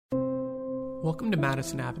Welcome to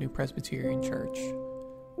Madison Avenue Presbyterian Church.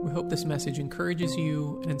 We hope this message encourages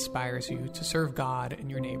you and inspires you to serve God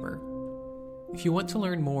and your neighbor. If you want to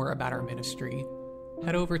learn more about our ministry,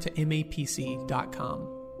 head over to mapc.com.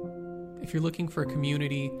 If you're looking for a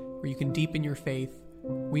community where you can deepen your faith,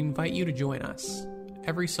 we invite you to join us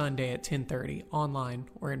every Sunday at 10:30, online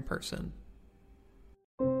or in person.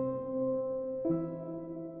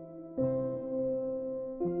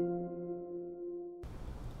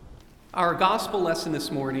 Our gospel lesson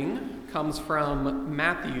this morning comes from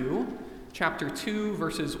Matthew chapter 2,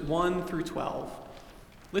 verses 1 through 12.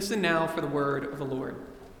 Listen now for the word of the Lord.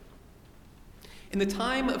 In the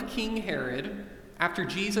time of King Herod, after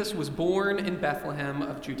Jesus was born in Bethlehem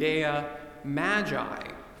of Judea, Magi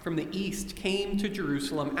from the east came to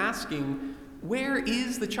Jerusalem asking, "Where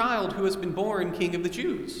is the child who has been born King of the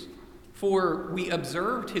Jews? For we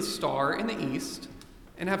observed his star in the east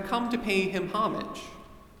and have come to pay him homage."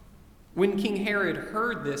 When King Herod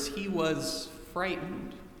heard this, he was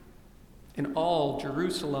frightened, and all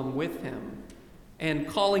Jerusalem with him. And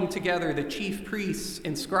calling together the chief priests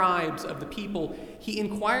and scribes of the people, he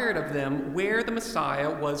inquired of them where the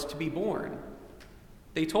Messiah was to be born.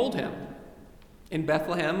 They told him, "In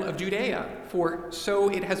Bethlehem of Judea, for so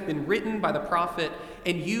it has been written by the prophet,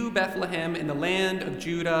 'And you, Bethlehem, in the land of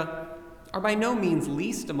Judah, are by no means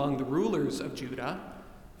least among the rulers of Judah.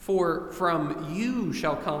 For from you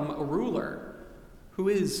shall come a ruler who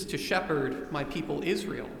is to shepherd my people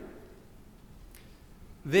Israel.'"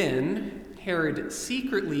 Then Herod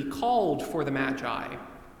secretly called for the Magi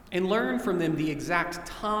and learned from them the exact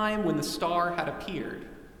time when the star had appeared.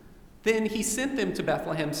 Then he sent them to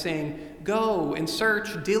Bethlehem, saying, "Go and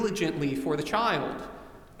search diligently for the child,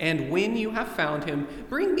 and when you have found him,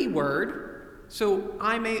 bring me word, so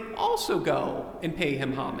I may also go and pay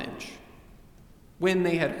him homage." When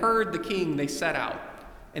they had heard the king, they set out,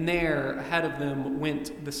 and there ahead of them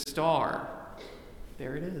went the star.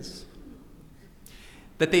 There it is.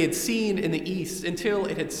 That they had seen in the east until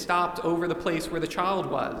it had stopped over the place where the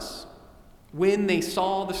child was. When they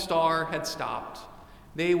saw the star had stopped,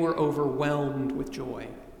 they were overwhelmed with joy.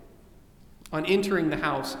 On entering the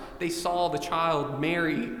house, they saw the child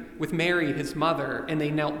with Mary, his mother, and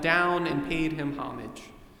they knelt down and paid him homage.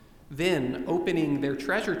 Then, opening their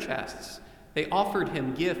treasure chests, they offered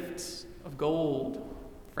him gifts of gold,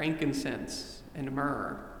 frankincense, and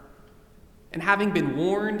myrrh. And having been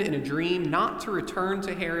warned in a dream not to return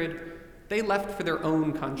to Herod, they left for their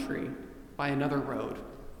own country by another road.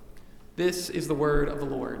 This is the word of the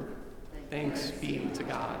Lord. Thanks be to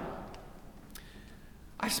God.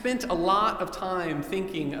 I spent a lot of time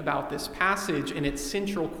thinking about this passage and its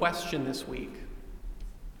central question this week.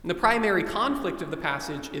 And the primary conflict of the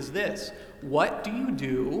passage is this: what do you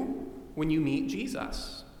do when you meet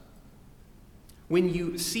Jesus? When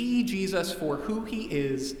you see Jesus for who he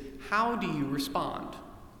is, how do you respond?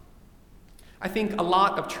 I think a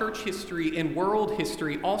lot of church history and world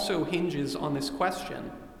history also hinges on this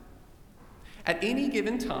question. At any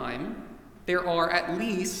given time, there are at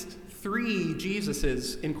least three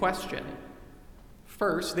Jesuses in question.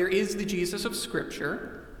 First, there is the Jesus of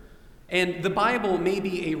Scripture, and the Bible may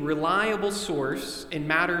be a reliable source in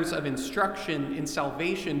matters of instruction in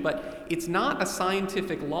salvation, but it's not a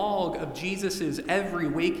scientific log of Jesus' every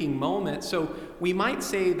waking moment. So we might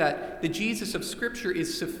say that the Jesus of Scripture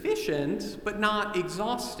is sufficient, but not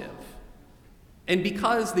exhaustive. And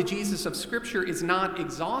because the Jesus of Scripture is not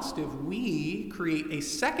exhaustive, we create a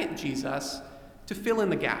second Jesus to fill in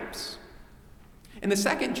the gaps. And the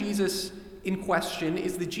second Jesus in question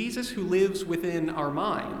is the Jesus who lives within our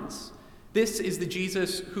minds. This is the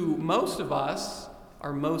Jesus who most of us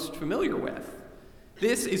are most familiar with.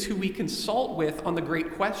 This is who we consult with on the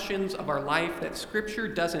great questions of our life that Scripture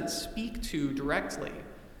doesn't speak to directly.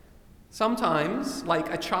 Sometimes, like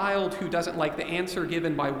a child who doesn't like the answer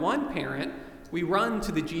given by one parent, we run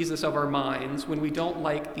to the Jesus of our minds when we don't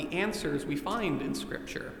like the answers we find in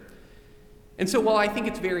Scripture. And so while I think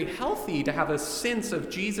it's very healthy to have a sense of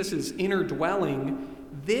Jesus' inner dwelling,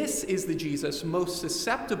 this is the Jesus most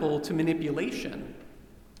susceptible to manipulation.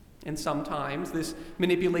 And sometimes this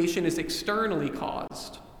manipulation is externally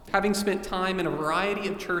caused. Having spent time in a variety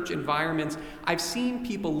of church environments, I've seen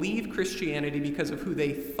people leave Christianity because of who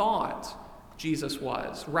they thought Jesus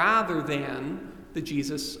was, rather than the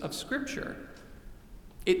Jesus of Scripture.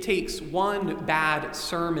 It takes one bad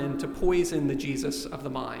sermon to poison the Jesus of the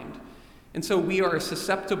mind. And so we are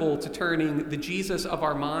susceptible to turning the Jesus of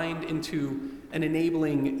our mind into an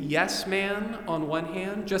enabling yes man on one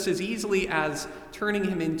hand, just as easily as turning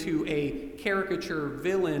him into a caricature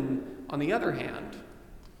villain on the other hand.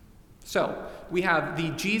 So we have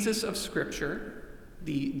the Jesus of Scripture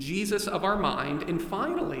the Jesus of our mind, and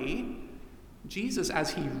finally, Jesus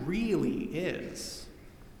as he really is.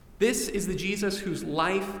 This is the Jesus whose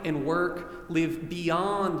life and work live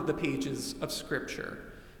beyond the pages of Scripture.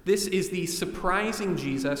 This is the surprising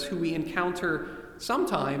Jesus who we encounter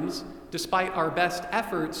sometimes despite our best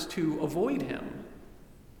efforts to avoid him.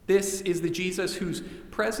 This is the Jesus whose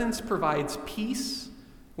presence provides peace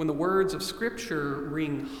when the words of Scripture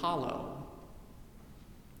ring hollow.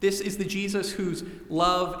 This is the Jesus whose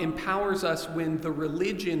love empowers us when the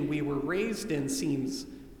religion we were raised in seems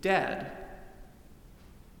dead.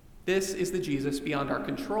 This is the Jesus beyond our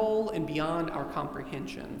control and beyond our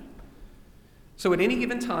comprehension. So at any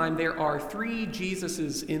given time, there are three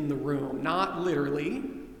Jesuses in the room, not literally,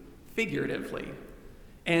 figuratively.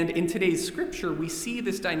 And in today's scripture, we see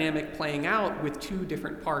this dynamic playing out with two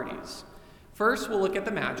different parties. First, we'll look at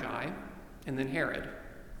the Magi, and then Herod.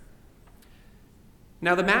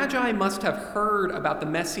 Now, the Magi must have heard about the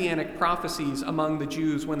messianic prophecies among the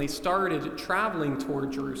Jews when they started traveling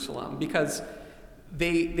toward Jerusalem, because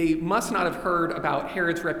they must not have heard about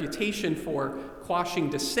Herod's reputation for quashing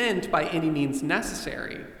dissent by any means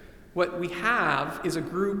necessary. What we have is a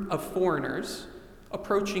group of foreigners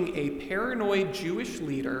approaching a paranoid Jewish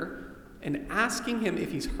leader and asking him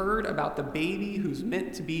if he's heard about the baby who's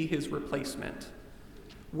meant to be his replacement.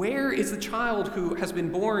 Where is the child who has been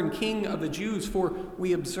born King of the Jews? For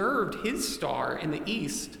we observed his star in the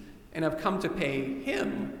east and have come to pay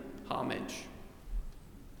him homage.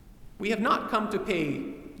 We have not come to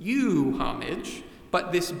pay you homage,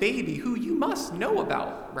 but this baby who you must know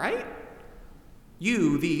about, right?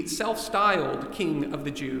 You, the self-styled King of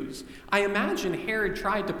the Jews. I imagine Herod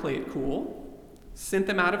tried to play it cool, sent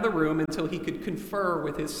them out of the room until he could confer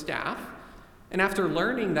with his staff. And after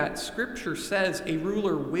learning that Scripture says a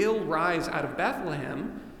ruler will rise out of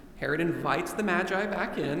Bethlehem, Herod invites the Magi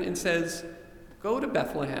back in and says, "Go to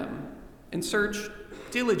Bethlehem and search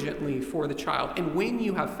diligently for the child. And when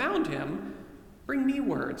you have found him, bring me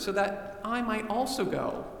word so that I might also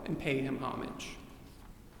go and pay him homage."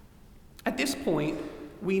 At this point,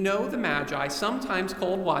 we know the Magi, sometimes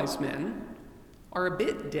called wise men, are a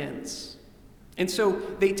bit dense. And so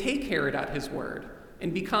they take Herod at his word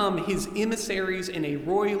and become his emissaries in a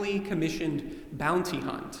royally commissioned bounty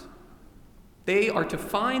hunt. They are to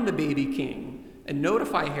find the baby king and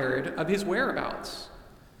notify Herod of his whereabouts.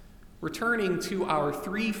 Returning to our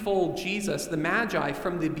threefold Jesus, the Magi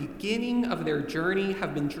from the beginning of their journey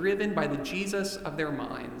have been driven by the Jesus of their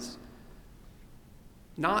minds.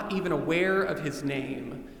 Not even aware of his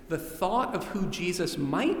name, the thought of who Jesus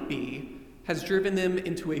might be has driven them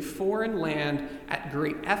into a foreign land at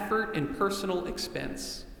great effort and personal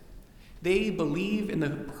expense. They believe in the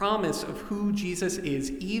promise of who Jesus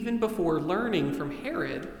is even before learning from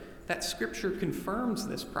Herod that Scripture confirms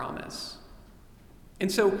this promise.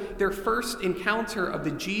 And so their first encounter of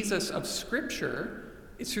the Jesus of Scripture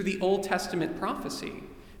is through the Old Testament prophecy.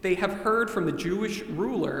 They have heard from the Jewish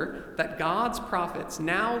ruler that God's prophets,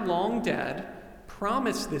 now long dead,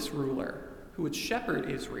 promised this ruler who would shepherd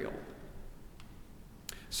Israel.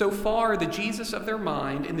 So far, the Jesus of their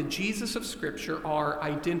mind and the Jesus of Scripture are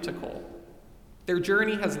identical. Their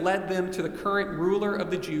journey has led them to the current ruler of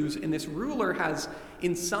the Jews, and this ruler has,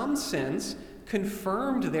 in some sense,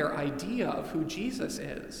 confirmed their idea of who Jesus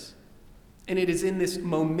is. And it is in this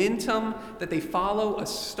momentum that they follow a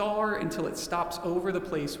star until it stops over the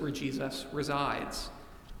place where Jesus resides.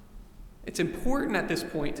 It's important at this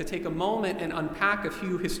point to take a moment and unpack a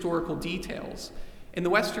few historical details. In the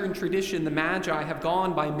Western tradition, the Magi have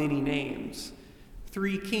gone by many names: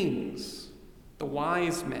 three kings, the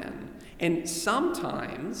wise men, and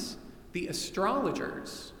sometimes the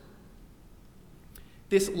astrologers.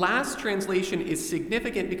 This last translation is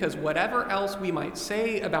significant because whatever else we might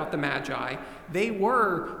say about the Magi, they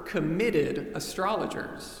were committed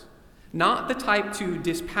astrologers. Not the type to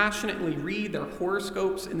dispassionately read their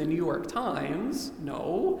horoscopes in the New York Times.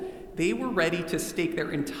 No, they were ready to stake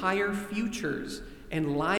their entire futures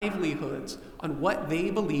and livelihoods on what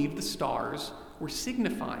they believed the stars were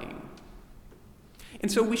signifying.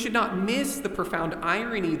 And so we should not miss the profound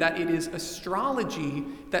irony that it is astrology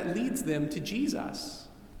that leads them to Jesus.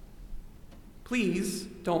 Please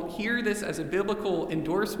don't hear this as a biblical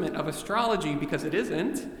endorsement of astrology, because it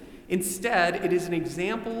isn't. Instead, it is an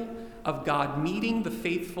example of God meeting the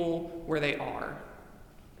faithful where they are,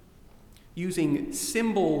 using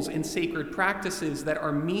symbols and sacred practices that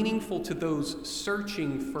are meaningful to those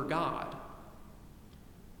searching for God,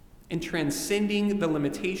 and transcending the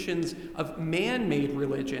limitations of man-made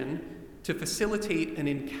religion to facilitate an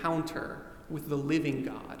encounter with the living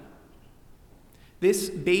God. This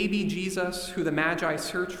baby Jesus, who the Magi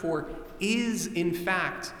search for, is in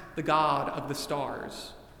fact the God of the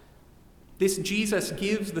stars. This Jesus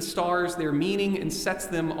gives the stars their meaning and sets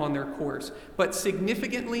them on their course. But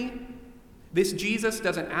significantly, this Jesus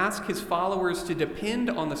doesn't ask his followers to depend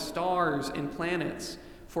on the stars and planets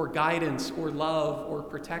for guidance or love or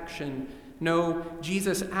protection. No,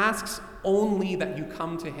 Jesus asks only that you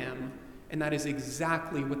come to him, and that is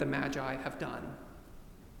exactly what the Magi have done.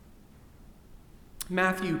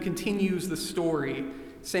 Matthew continues the story,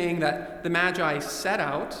 saying that the Magi set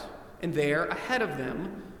out, and there, ahead of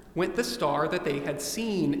them, went the star that they had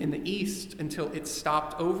seen in the east until it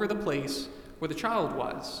stopped over the place where the child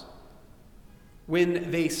was.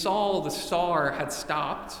 When they saw the star had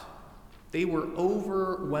stopped, they were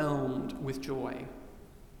overwhelmed with joy.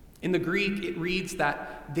 In the Greek, it reads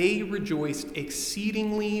that they rejoiced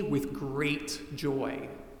exceedingly with great joy.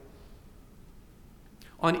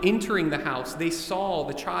 On entering the house, they saw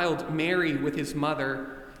the child Mary with his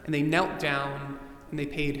mother, and they knelt down and they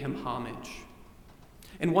paid him homage.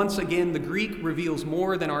 And once again, the Greek reveals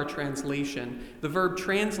more than our translation. The verb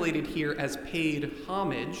translated here as paid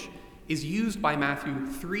homage is used by Matthew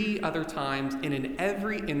 3 other times, and in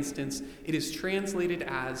every instance, it is translated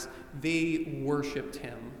as they worshiped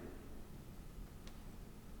him.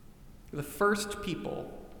 The first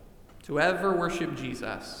people to ever worship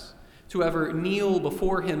Jesus, to ever kneel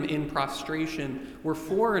before him in prostration, were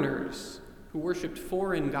foreigners who worshiped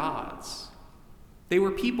foreign gods. They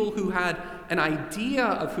were people who had an idea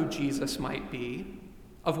of who Jesus might be,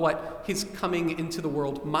 of what his coming into the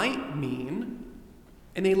world might mean,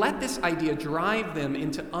 and they let this idea drive them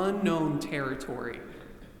into unknown territory.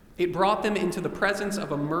 It brought them into the presence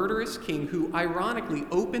of a murderous king who ironically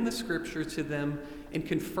opened the scripture to them and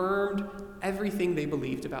confirmed everything they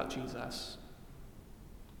believed about Jesus.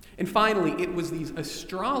 And finally, it was these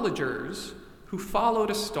astrologers who followed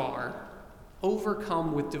a star,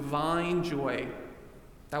 overcome with divine joy,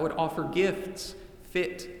 that would offer gifts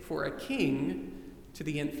fit for a king to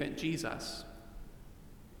the infant Jesus.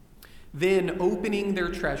 Then, opening their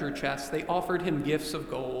treasure chests, they offered him gifts of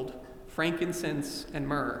gold, frankincense, and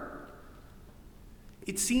myrrh.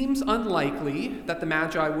 It seems unlikely that the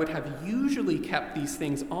Magi would have usually kept these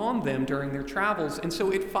things on them during their travels, and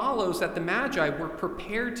so it follows that the Magi were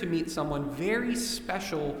prepared to meet someone very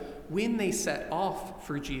special when they set off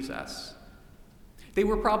for Jesus. They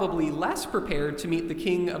were probably less prepared to meet the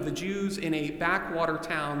King of the Jews in a backwater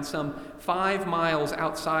town some 5 miles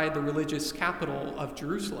outside the religious capital of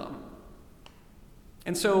Jerusalem.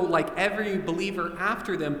 And so, like every believer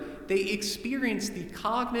after them, they experienced the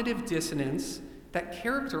cognitive dissonance that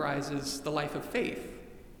characterizes the life of faith.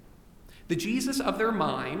 The Jesus of their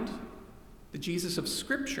mind, the Jesus of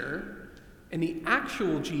Scripture, and the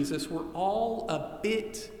actual Jesus were all a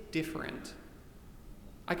bit different.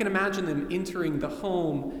 I can imagine them entering the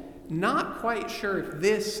home, not quite sure if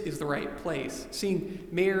this is the right place, seeing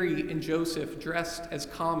Mary and Joseph dressed as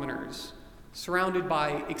commoners, surrounded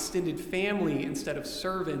by extended family instead of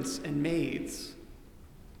servants and maids.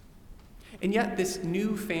 And yet this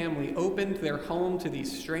new family opened their home to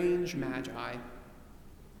these strange Magi.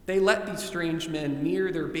 They let these strange men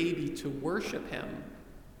near their baby to worship him.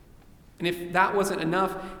 And if that wasn't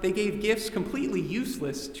enough, they gave gifts completely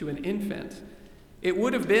useless to an infant. It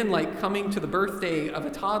would have been like coming to the birthday of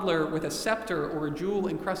a toddler with a scepter or a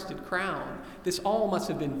jewel-encrusted crown. This all must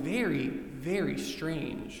have been very, very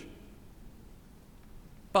strange.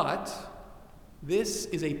 But this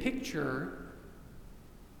is a picture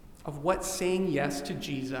of what saying yes to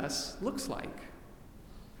Jesus looks like.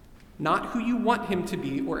 Not who you want him to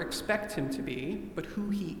be or expect him to be, but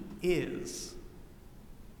who he is.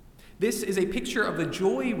 This is a picture of the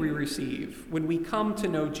joy we receive when we come to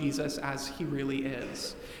know Jesus as he really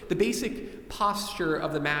is. The basic posture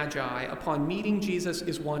of the Magi upon meeting Jesus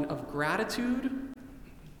is one of gratitude,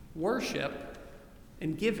 worship,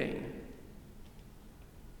 and giving.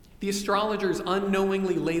 The astrologers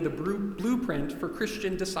unknowingly lay the blueprint for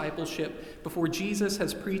Christian discipleship before Jesus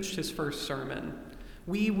has preached his first sermon.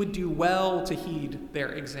 We would do well to heed their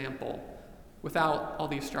example without all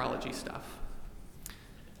the astrology stuff.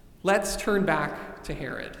 Let's turn back to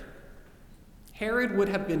Herod. Herod would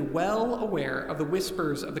have been well aware of the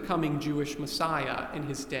whispers of the coming Jewish Messiah in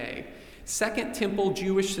his day. Second Temple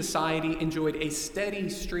Jewish society enjoyed a steady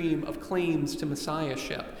stream of claims to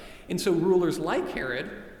messiahship, and so rulers like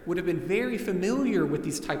Herod would have been very familiar with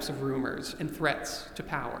these types of rumors and threats to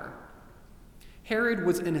power. Herod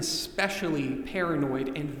was an especially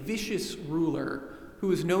paranoid and vicious ruler who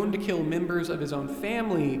was known to kill members of his own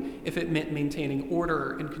family if it meant maintaining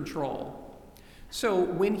order and control. So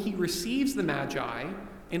when he receives the Magi,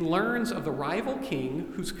 and learns of the rival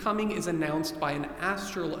king whose coming is announced by an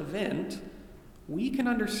astral event, we can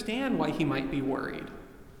understand why he might be worried.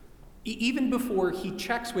 Even before he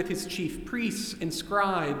checks with his chief priests and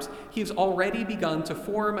scribes, he has already begun to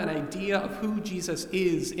form an idea of who Jesus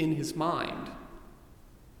is in his mind.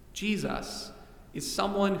 Jesus is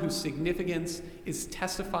someone whose significance is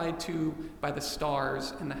testified to by the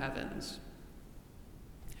stars in the heavens.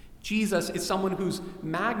 Jesus is someone whose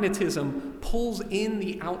magnetism pulls in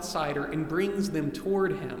the outsider and brings them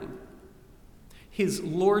toward him. His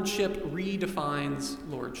lordship redefines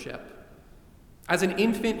lordship. As an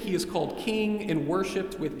infant, he is called king and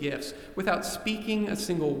worshipped with gifts, without speaking a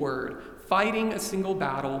single word, fighting a single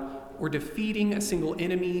battle, or defeating a single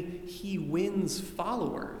enemy. He wins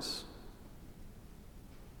followers.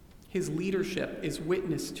 His leadership is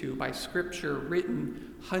witnessed to by scripture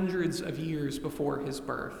written hundreds of years before his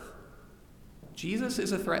birth. Jesus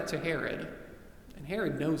is a threat to Herod, and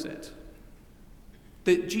Herod knows it.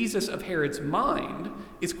 The Jesus of Herod's mind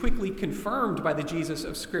is quickly confirmed by the Jesus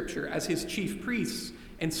of Scripture as his chief priests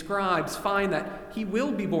and scribes find that he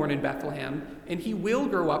will be born in Bethlehem and he will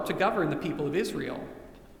grow up to govern the people of Israel.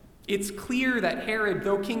 It's clear that Herod,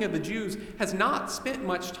 though king of the Jews, has not spent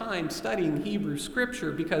much time studying Hebrew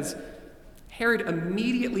Scripture because Herod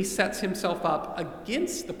immediately sets himself up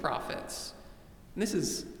against the prophets. And this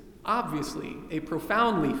is obviously a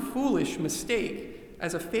profoundly foolish mistake,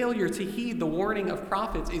 as a failure to heed the warning of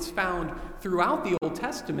prophets is found throughout the Old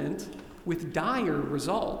Testament with dire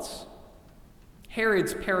results.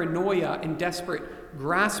 Herod's paranoia and desperate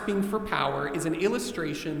grasping for power is an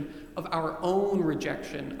illustration of our own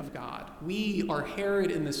rejection of God. We are Herod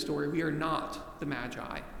in this story. We are not the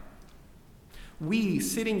Magi. We,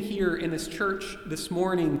 sitting here in this church this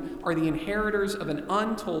morning, are the inheritors of an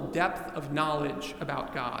untold depth of knowledge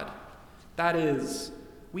about God. That is,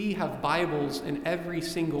 we have Bibles in every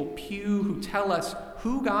single pew who tell us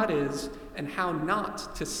who God is and how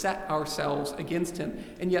not to set ourselves against him.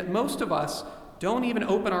 And yet most of us don't even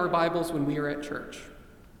open our Bibles when we are at church.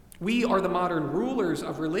 We are the modern rulers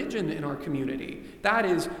of religion in our community. That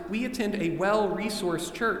is, we attend a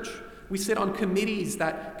well-resourced church. We sit on committees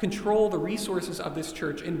that control the resources of this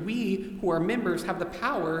church, and we, who are members, have the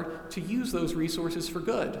power to use those resources for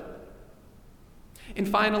good. And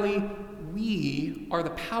finally, we are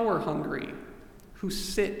the power-hungry who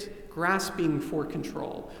sit grasping for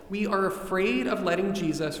control. We are afraid of letting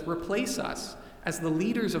Jesus replace us as the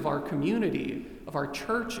leaders of our community, of our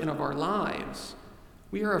church, and of our lives.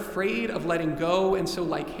 We are afraid of letting go, and so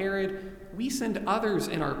like Herod, we send others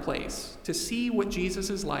in our place to see what Jesus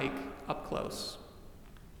is like up close.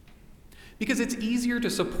 Because it's easier to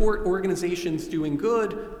support organizations doing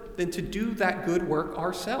good than to do that good work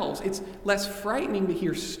ourselves. It's less frightening to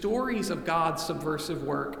hear stories of God's subversive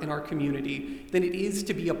work in our community than it is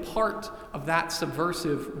to be a part of that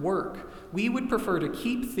subversive work. We would prefer to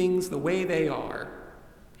keep things the way they are.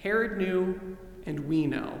 Herod knew, and we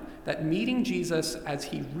know, that meeting Jesus as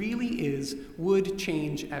he really is would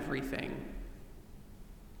change everything.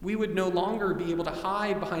 We would no longer be able to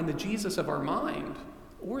hide behind the Jesus of our mind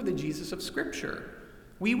or the Jesus of Scripture.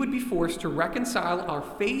 We would be forced to reconcile our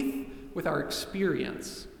faith with our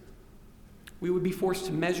experience. We would be forced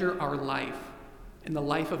to measure our life and the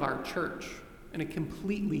life of our church in a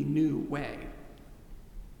completely new way.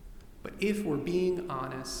 But if we're being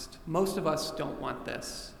honest, most of us don't want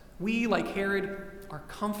this. We, like Herod, are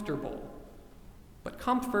comfortable. But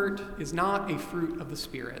comfort is not a fruit of the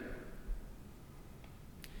Spirit.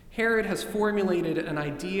 Herod has formulated an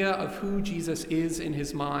idea of who Jesus is in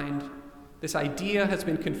his mind. This idea has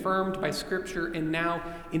been confirmed by Scripture, and now,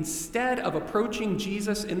 instead of approaching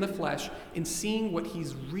Jesus in the flesh and seeing what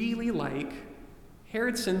he's really like,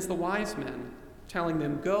 Herod sends the wise men, telling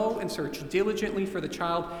them, "Go and search diligently for the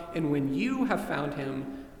child, and when you have found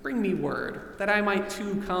him, bring me word, that I might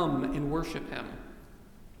too come and worship him."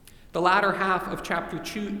 The latter half of chapter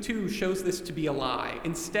 2 shows this to be a lie.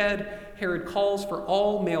 Instead, Herod calls for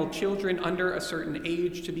all male children under a certain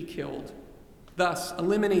age to be killed, thus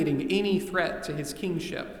eliminating any threat to his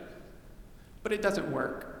kingship. But it doesn't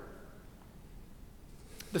work.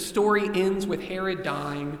 The story ends with Herod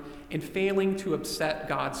dying and failing to upset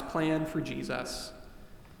God's plan for Jesus.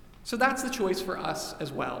 So that's the choice for us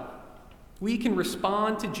as well. We can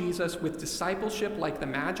respond to Jesus with discipleship like the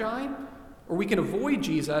Magi, or we can avoid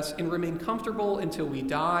Jesus and remain comfortable until we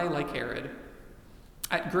die like Herod.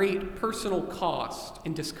 At great personal cost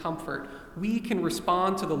and discomfort, we can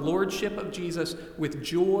respond to the lordship of Jesus with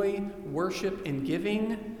joy, worship, and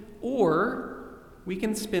giving, or we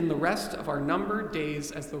can spend the rest of our numbered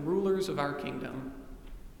days as the rulers of our kingdom.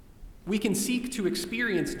 We can seek to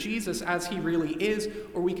experience Jesus as he really is,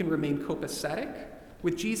 or we can remain copacetic,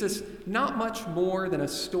 with Jesus not much more than a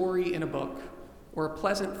story in a book or a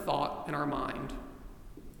pleasant thought in our mind.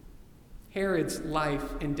 Herod's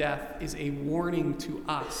life and death is a warning to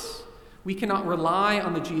us. We cannot rely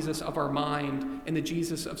on the Jesus of our mind and the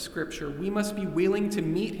Jesus of Scripture. We must be willing to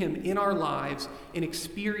meet him in our lives and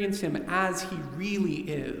experience him as he really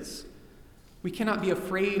is. We cannot be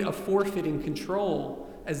afraid of forfeiting control,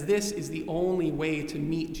 as this is the only way to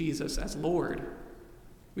meet Jesus as Lord.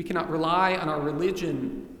 We cannot rely on our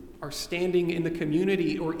religion, our standing in the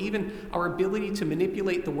community, or even our ability to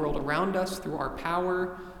manipulate the world around us through our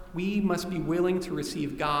power. We must be willing to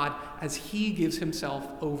receive God as he gives himself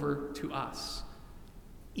over to us,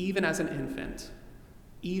 even as an infant,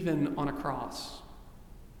 even on a cross.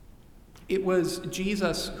 It was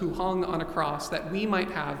Jesus who hung on a cross that we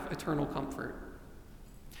might have eternal comfort.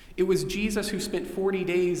 It was Jesus who spent 40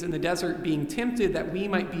 days in the desert being tempted that we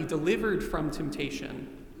might be delivered from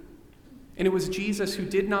temptation. And it was Jesus who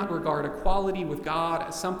did not regard equality with God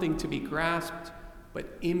as something to be grasped,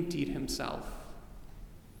 but emptied himself.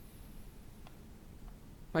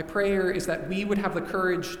 My prayer is that we would have the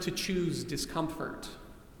courage to choose discomfort.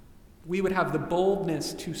 We would have the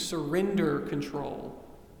boldness to surrender control,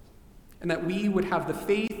 and that we would have the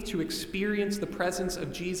faith to experience the presence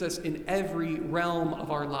of Jesus in every realm of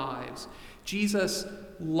our lives. Jesus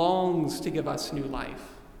longs to give us new life.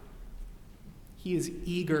 He is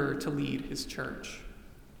eager to lead his church.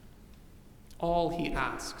 All he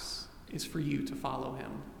asks is for you to follow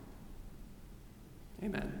him.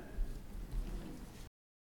 Amen.